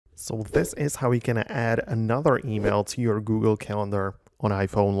So this is how you can add another email to your Google Calendar on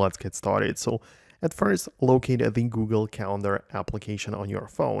iPhone. Let's get started. So at first, locate the Google Calendar application on your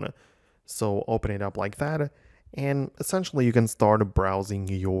phone. So open it up like that, and essentially you can start browsing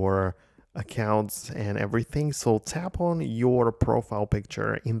your accounts and everything. So tap on your profile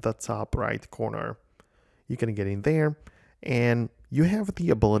picture in the top right corner. You can get in there, and you have the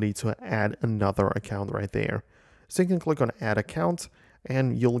ability to add another account right there. So you can click on Add Account,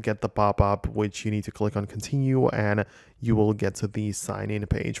 and you'll get the pop-up which you need to click on Continue, and you will get to the sign-in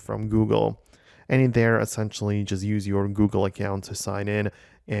page from Google. And in there, essentially, just use your Google account to sign in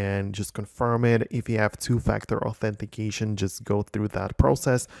and just confirm it. If you have two-factor authentication, just go through that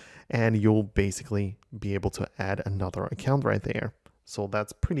process, and you'll basically be able to add another account right there. So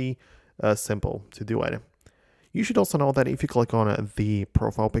that's pretty simple to do it. You should also know that if you click on the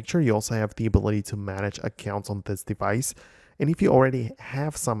profile picture, you also have the ability to manage accounts on this device. And if you already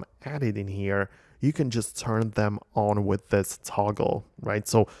have some added in here, you can just turn them on with this toggle, right?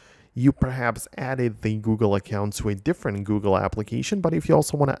 So you perhaps added the Google account to a different Google application, but if you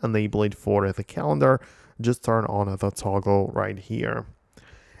also want to enable it for the calendar, just turn on the toggle right here.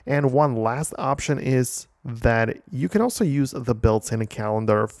 And one last option is that you can also use the built-in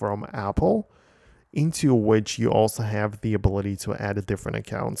calendar from Apple, into which you also have the ability to add different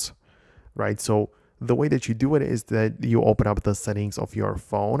accounts, right? So the way that you do it is that you open up the settings of your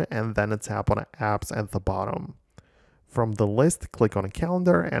phone and then tap on apps at the bottom. From the list, click on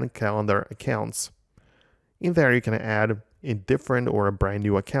calendar and calendar accounts. In there, you can add a different or a brand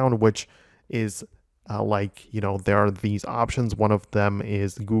new account, which is there are these options. One of them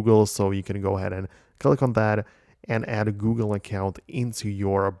is Google, so you can go ahead and click on that and add a Google account into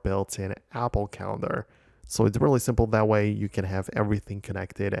your built-in Apple calendar. So it's really simple. That way you can have everything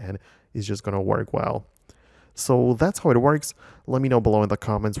connected and it's just going to work well. So that's how it works. Let me know below in the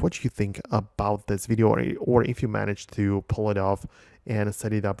comments what you think about this video, or if you managed to pull it off and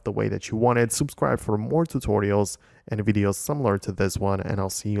set it up the way that you wanted. Subscribe for more tutorials and videos similar to this one, and I'll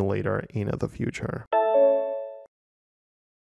see you later in the future.